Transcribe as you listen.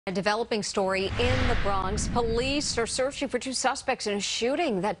A developing story in the Bronx. Police are searching for two suspects in a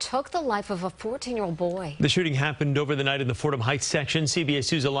shooting that took the life of a 14-year-old boy. The shooting happened over the night in the Fordham Heights section.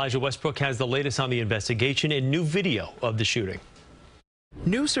 CBS News' Elijah Westbrook has the latest on the investigation and new video of the shooting.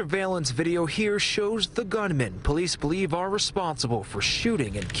 New surveillance video here shows the gunmen police believe are responsible for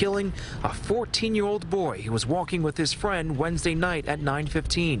shooting and killing a 14-year-old boy who was walking with his friend Wednesday night at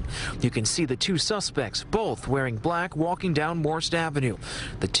 9:15. You can see the two suspects, both wearing black, walking down Morse Avenue.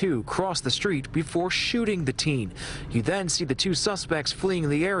 The two cross the street before shooting the teen. You then see the two suspects fleeing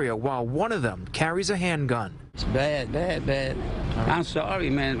the area while one of them carries a handgun. It's bad. I'm sorry,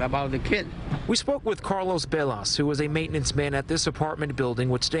 man, about the kid. We spoke with Carlos Velas, who is a maintenance man at this apartment building,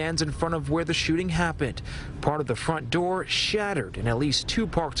 which stands in front of where the shooting happened. Part of the front door shattered, and at least two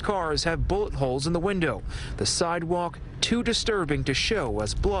parked cars have bullet holes in the window. The sidewalk too disturbing to show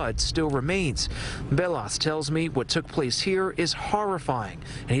as blood still remains. Velas tells me what took place here is horrifying,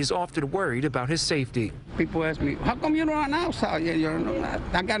 and he's often worried about his safety. People ask me, how come you're not outside?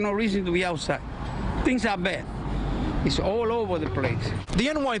 I got no reason to be outside. Things are bad. It's all over the place. The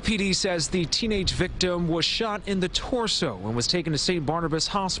NYPD says the teenage victim was shot in the torso and was taken to St. Barnabas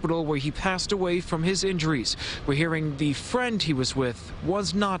Hospital, where he passed away from his injuries. We're hearing the friend he was with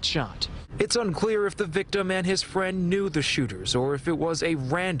was not shot. It's unclear if the victim and his friend knew the shooters or if it was a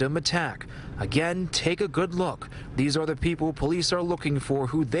random attack. Again, take a good look. These are the people police are looking for,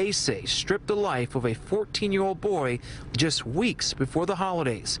 who they say stripped the life of a 14-year-old boy just weeks before the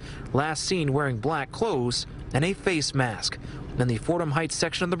holidays. Last seen wearing black clothes and a face mask. In the Fordham Heights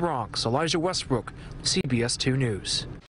section of the Bronx, Elijah Westbrook, CBS 2 News.